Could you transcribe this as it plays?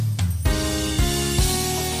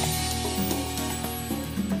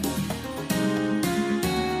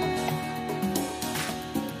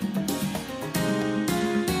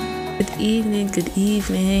Good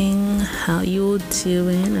evening. How you all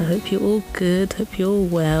doing? I hope you're all good. Hope you're all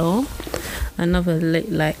well. Another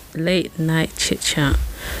late night chit chat.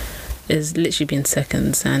 It's literally been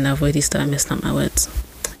seconds, and I've already started messing up my words.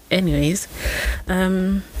 Anyways,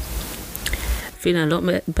 feeling a lot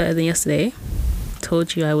better than yesterday.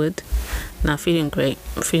 Told you I would. Now feeling great.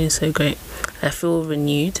 I'm feeling so great. I feel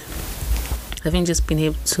renewed. I think just being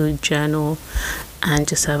able to journal and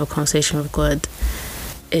just have a conversation with God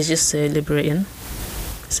is just so liberating.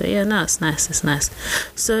 So yeah, no, it's nice.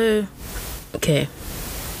 So, okay.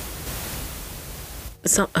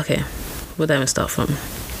 Where do I even start from?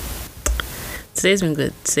 Today's been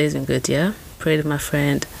good, yeah? Prayed with my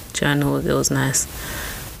friend, journaled, it was nice.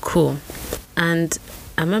 Cool. And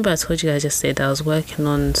I remember I told you guys yesterday that I was working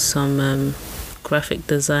on some graphic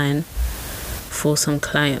design for some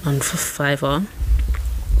client on Fiverr.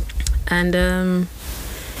 And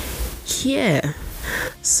yeah.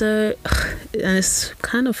 So, and it's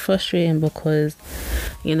kind of frustrating because,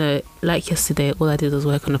 like yesterday, all I did was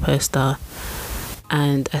work on a poster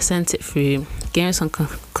and I sent it through, gave me some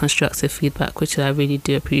constructive feedback, which I really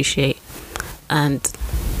do appreciate. And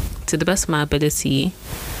to the best of my ability,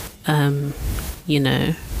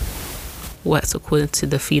 worked according to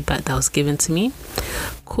the feedback that was given to me.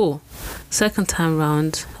 Cool. Second time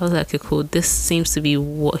round, I was like, okay, cool. This seems to be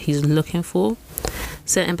what he's looking for.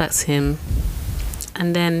 Sent it back to him.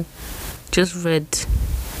 And then just read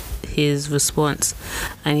his response,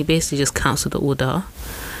 and he basically just cancelled the order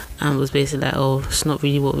and was basically like, oh, it's not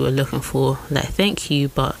really what we were looking for, like, thank you,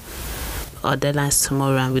 but our deadline's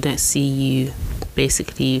tomorrow and we don't see you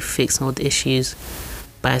basically fixing all the issues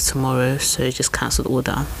by tomorrow, so just cancel the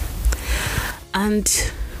order.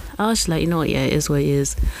 And I was just like, you know what, yeah, it is what it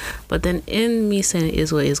is. But then in me saying it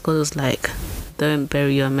is what it is, God was like, don't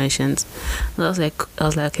bury your emotions. And I was like,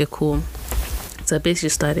 okay, cool. So I basically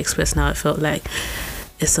started expressing how I felt. Like,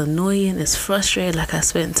 it's annoying, it's frustrating. Like, I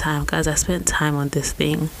spent time on this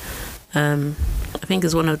thing. I think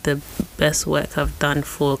it's one of the best work I've done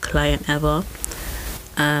for a client ever.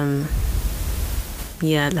 Yeah,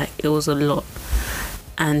 like, it was a lot.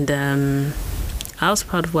 And I was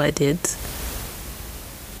proud of what I did.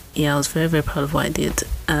 Yeah, I was very, very proud of what I did.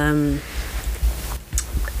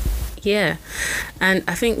 Yeah, and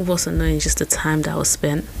I think what's annoying is just the time that was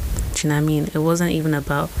spent. Do you know what I mean? It wasn't even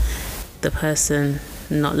about the person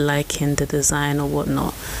not liking the design or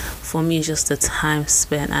whatnot. For me, it's just the time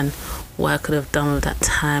spent and what I could have done with that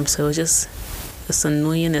time. So it's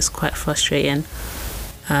annoying. It's quite frustrating.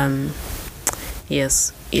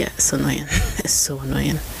 Yes, yeah, it's annoying. It's so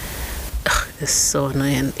annoying. It's so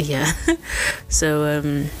annoying. Yeah. So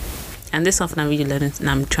and this is something I'm really learning, and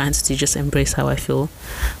I'm trying to do, just embrace how I feel,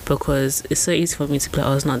 because it's so easy for me to be like,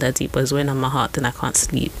 oh, it's not that deep, but it's weighing on my heart, then I can't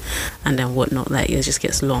sleep, and then whatnot, like, it just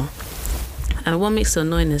gets long. And what makes it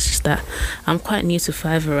annoying is just that I'm quite new to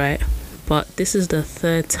Fiverr, right? But this is the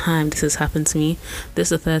third time this has happened to me.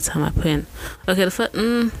 This is the third time I put in. Okay, the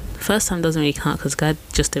first time doesn't really count because God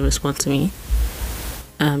just didn't respond to me.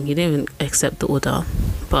 He didn't even accept the order.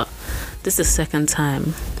 But this is the second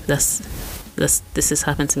time this has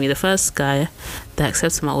happened to me. The first guy that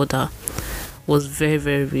accepted my order was very,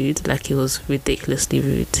 very rude. Like, he was ridiculously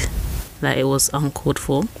rude. Like, it was uncalled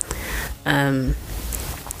for.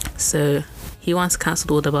 So he wanted to cancel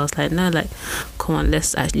the order, but I was like, no, like, come on,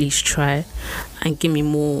 let's at least try and give me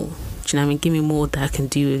more. Do you know what I mean? Give me more that I can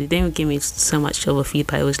do. They didn't even give me so much of a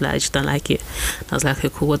feedback. It was like, I just don't like it. And I was like,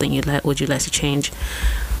 okay, cool, what don't you like? What would you like to change?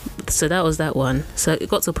 So that was that one. So it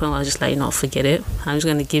got to a point where I was just like, forget it. I'm just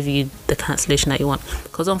going to give you the cancellation that you want.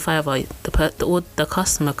 Because on Fiverr, the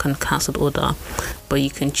customer can cancel the order, but you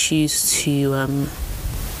can choose to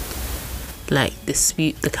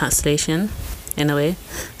dispute the cancellation in a way.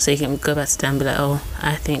 So you can go back to them and be like, oh,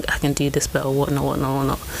 I think I can do this better,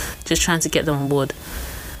 whatnot. Just trying to get them on board.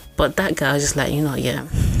 But that guy was just like, yeah,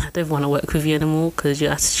 I don't want to work with you anymore because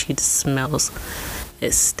your attitude smells.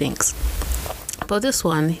 It stinks. But this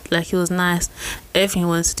one, like, it was nice. Everything he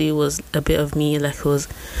wanted to do was a bit of me. Like, it was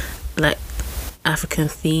like African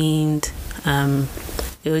themed.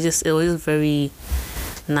 It was just very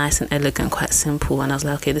nice and elegant, quite simple. And I was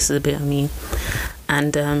like, okay, this is a bit of me.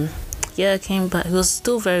 And yeah, it came back. It was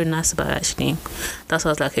still very nice about it, actually. That's why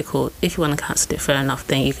I was like, okay, cool. If you want to cancel it, fair enough.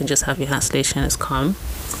 Then you can just have your cancellation. It's calm.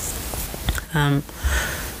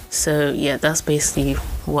 So yeah, that's basically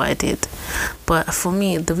what I did. But for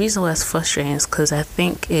me, the reason why it's frustrating is because I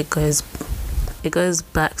think it goes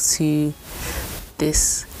back to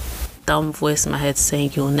this dumb voice in my head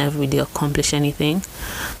saying you'll never really accomplish anything.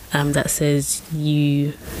 That says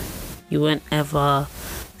you won't ever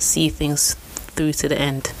see things through to the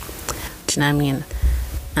end. Do you know what I mean?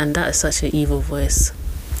 And that is such an evil voice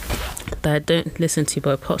that I don't listen to,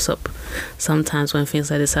 but it pops up sometimes when things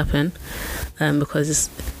like this happen. Because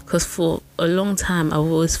for a long time I've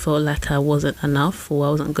always felt like I wasn't enough, or I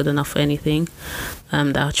wasn't good enough for anything.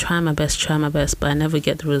 That I'll try my best, but I never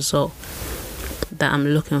get the result that I'm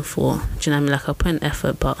looking for. Do you know what I mean? Like, I put in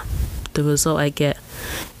effort, but the result I get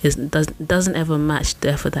doesn't ever match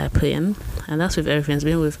the effort that I put in. And that's with everything. It's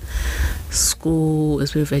been with school,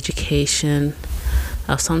 it's been with education.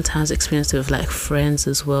 I've sometimes experienced it with like friends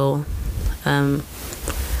as well.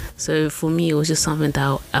 So for me, it was just something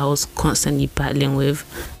that I was constantly battling with.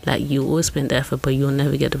 Like, you always spend the effort, but you'll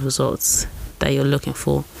never get the results that you're looking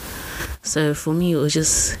for. So for me, it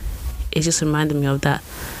just reminded me of that.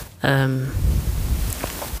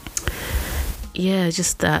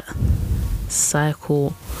 Just that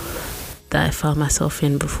cycle that I found myself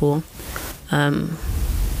in before.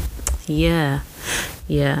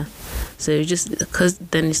 So just because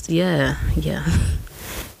then it's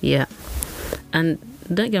and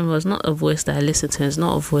don't get me wrong, it's not a voice that I listen to. It's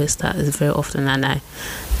not a voice that is very often, and I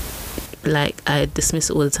dismiss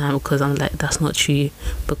it all the time, because I'm like, that's not true.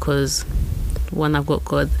 Because one, I've got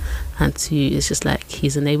God, and two, it's just like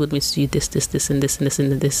He's enabled me to do this, and this, and this, and this,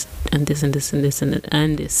 and this, and this, and this,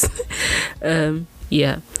 and this.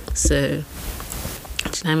 So, do you know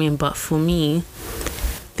what I mean? But for me,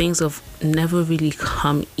 things have never really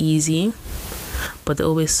come easy, but they're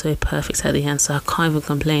always so perfect at the end, so I can't even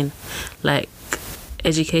complain. Like,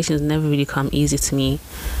 education has never really come easy to me.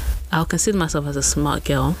 I'll consider myself as a smart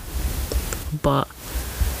girl, but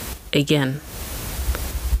again,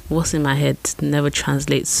 what's in my head never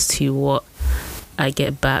translates to what I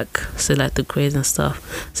get back, so like the grades and stuff.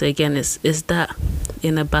 So again, it's that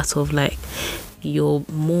inner battle of like, you're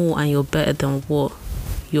more and you're better than what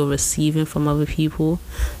you're receiving from other people.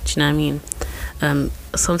 Do you know what I mean?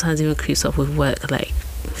 Sometimes even creeps up with work, like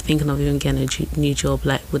thinking of even getting a new job,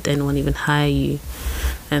 like would anyone even hire you,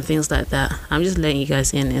 and things like that. I'm just letting you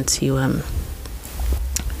guys into a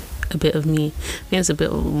bit of me. I think it's a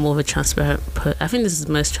bit more of a transparent I think this is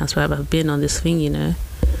the most transparent I've been on this thing, you know.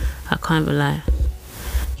 I can't even lie.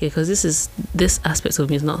 Yeah, because this aspect of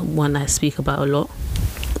me is not one I speak about a lot.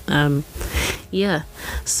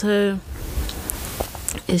 So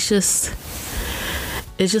it's just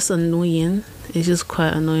annoying. It's just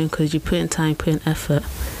quite annoying, because you put in time, put in effort,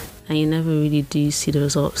 and you never really do see the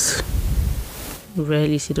results.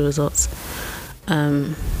 Rarely see the results.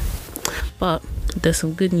 But there's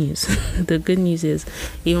some good news. The good news is,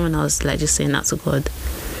 even when I was like just saying that to God,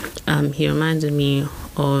 He reminded me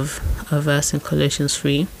of a verse in Colossians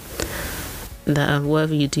 3, that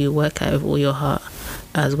whatever you do, work out with all your heart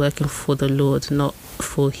as working for the Lord, not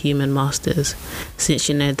for human masters, since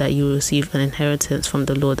you know that you will receive an inheritance from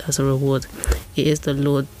the Lord as a reward. It is the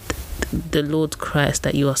Lord Christ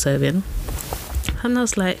that you are serving. And I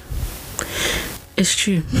was like, it's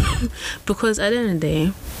true. Because at the end of the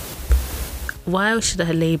day, why should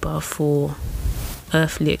I labor for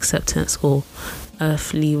earthly acceptance or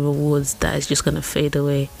earthly rewards that is just going to fade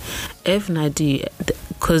away? Everything I do,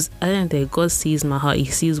 because at the end of the day, God sees my heart. He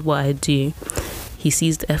sees what I do. He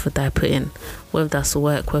sees the effort that I put in, whether that's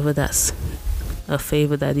work, whether that's a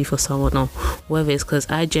favor that I do for someone, or whether it's because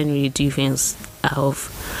I genuinely do things out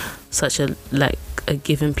of such a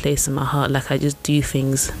given place in my heart. Like, I just do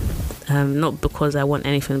things not because I want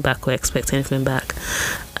anything back or expect anything back.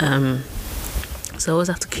 So he always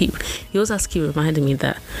has to keep reminding me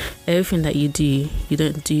that everything that you do, you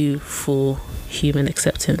don't do for human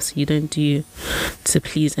acceptance. You don't do to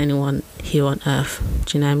please anyone here on earth.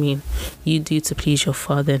 Do you know what I mean? You do to please your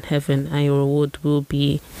Father in heaven, and your reward will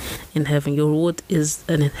be in heaven. Your reward is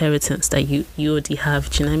an inheritance that you already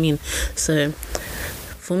have. Do you know what I mean? So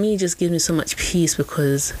for me, it just gives me so much peace,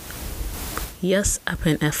 because yes, I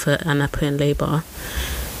put in effort and I put in labor.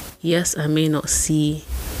 Yes, I may not see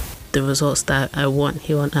the results that I want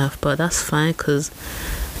here on earth, but that's fine, because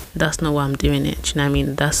that's not why I'm doing it. Do you know what I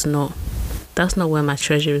mean? That's not where my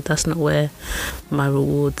treasure is. That's not where my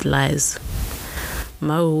reward lies.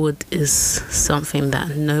 My reward is something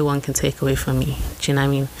that no one can take away from me. Do you know what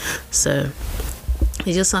I mean? So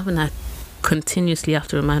it's just something I continuously have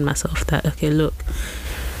to remind myself that, okay, look,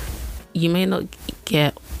 you may not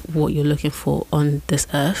get what you're looking for on this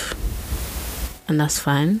earth, and that's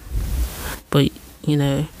fine, but you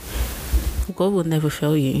know, God will never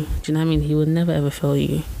fail you. Do you know what I mean? He will never ever fail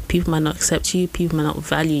you. People might not accept you, people might not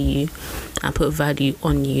value you and put value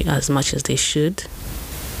on you as much as they should.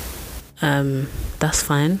 That's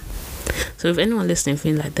fine. So if anyone listening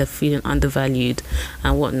feeling like they're feeling undervalued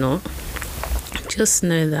and whatnot, just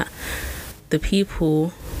know that the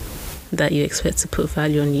people that you expect to put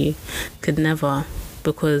value on you could never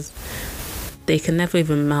because they can never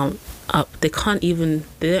even mount up. They don't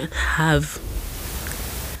have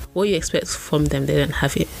what you expect from them. They don't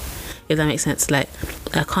have it, if that makes sense. Like,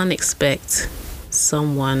 I can't expect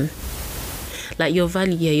someone, like, your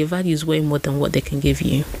value is way more than what they can give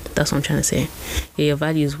you. That's what I'm trying to say. Yeah, your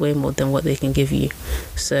value is way more than what they can give you.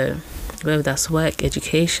 So whether that's work,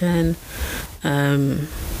 education,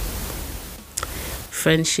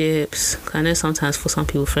 friendships. I know sometimes for some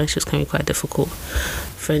people friendships can be quite difficult.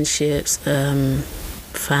 Friendships,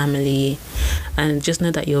 family, and just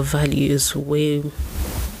know that your value is way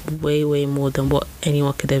more than what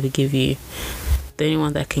anyone could ever give you. The only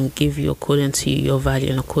one that can give you according to your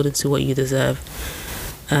value and according to what you deserve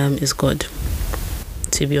is God,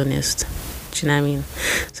 to be honest. Do you know what I mean?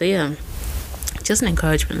 So yeah, just an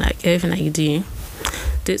encouragement, like, everything that you do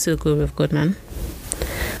it to the glory of God, man.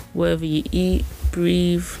 Wherever you eat,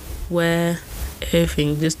 breathe, wear,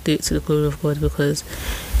 everything, just do it to the glory of God, because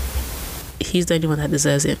He's the only one that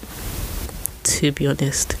deserves it, to be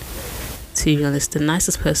honest. The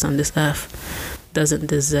nicest person on this earth doesn't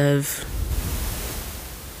deserve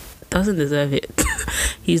it.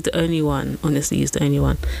 He's the only one. Honestly, he's the only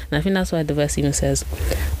one. And I think that's why the verse even says,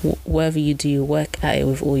 whatever you do, work at it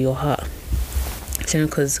with all your heart.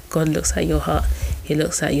 Because God looks at your heart. He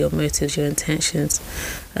looks at your motives, your intentions,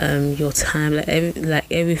 your time, like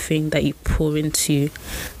everything that you pour into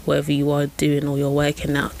whatever you are doing or you're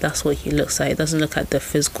working out. That's what He looks at. He doesn't look at the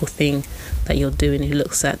physical thing that you're doing. He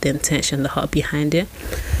looks at the intention, the heart behind it.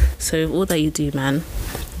 So all that you do, man,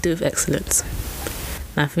 do with excellence.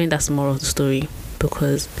 And I think that's the moral of the story,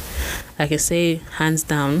 because I can say hands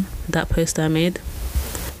down, that post I made,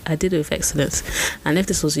 I did it with excellence. And if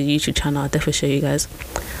this was a YouTube channel, I'll definitely show you guys,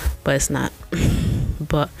 but it's not.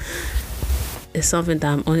 But it's something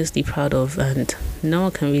that I'm honestly proud of, and no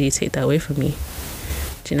one can really take that away from me.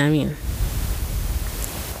 Do you know what I mean?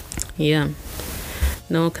 Yeah,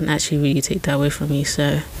 no one can actually really take that away from me.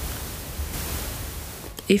 So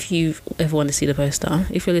if you ever want to see the poster,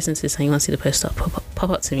 if you're listening to this and you want to see the poster, pop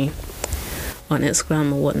up to me on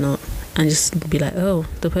Instagram or whatnot, and just be like, oh,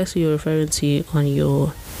 the poster you're referring to on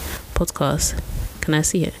your podcast, can I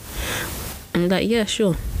see it? And I'm like, yeah,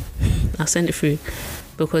 sure, I'll send it through,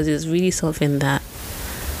 because it's really something that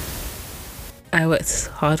I worked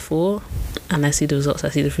hard for, and I see the results, I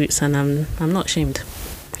see the fruits, and I'm not ashamed.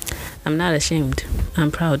 I'm not ashamed.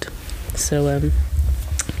 I'm proud. So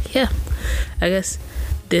yeah, I guess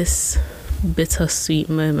this bittersweet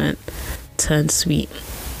moment turned sweet.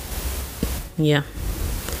 Yeah,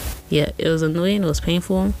 it was annoying, it was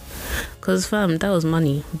painful, because fam, that was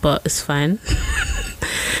money, but it's fine.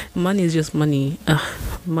 Money is just money.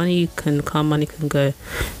 Money can come, money can go.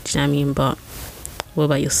 Do you know what I mean? But what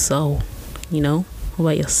about your soul? You know? What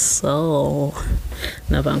about your soul?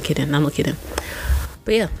 No, but I'm kidding. I'm not kidding.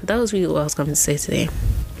 But yeah, that was really what I was coming to say today.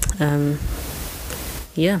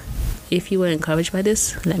 Yeah, if you were encouraged by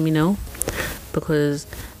this, let me know, because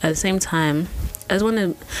at the same time, I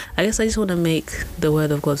just want to make the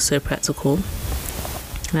word of God so practical.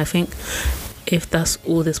 And I think if that's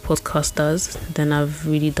all this podcast does, then I've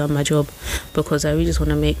really done my job, because I really just want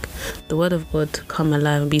to make the word of God come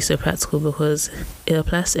alive and be so practical, because it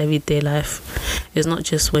applies to everyday life. It's not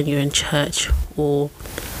just when you're in church, or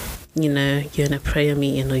you're in a prayer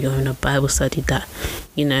meeting, or you're in a Bible study, that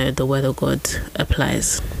the word of God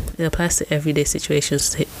applies. It applies to everyday situations,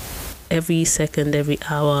 to every second, every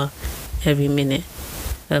hour, every minute.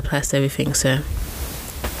 It applies to everything. So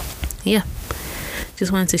yeah,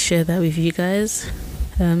 just wanted to share that with you guys.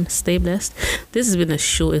 Stay blessed. This has been the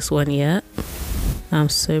shortest one yet. I'm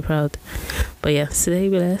so proud. But yeah, stay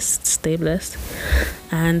blessed,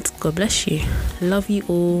 and God bless you. Love you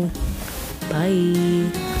all.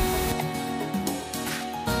 Bye.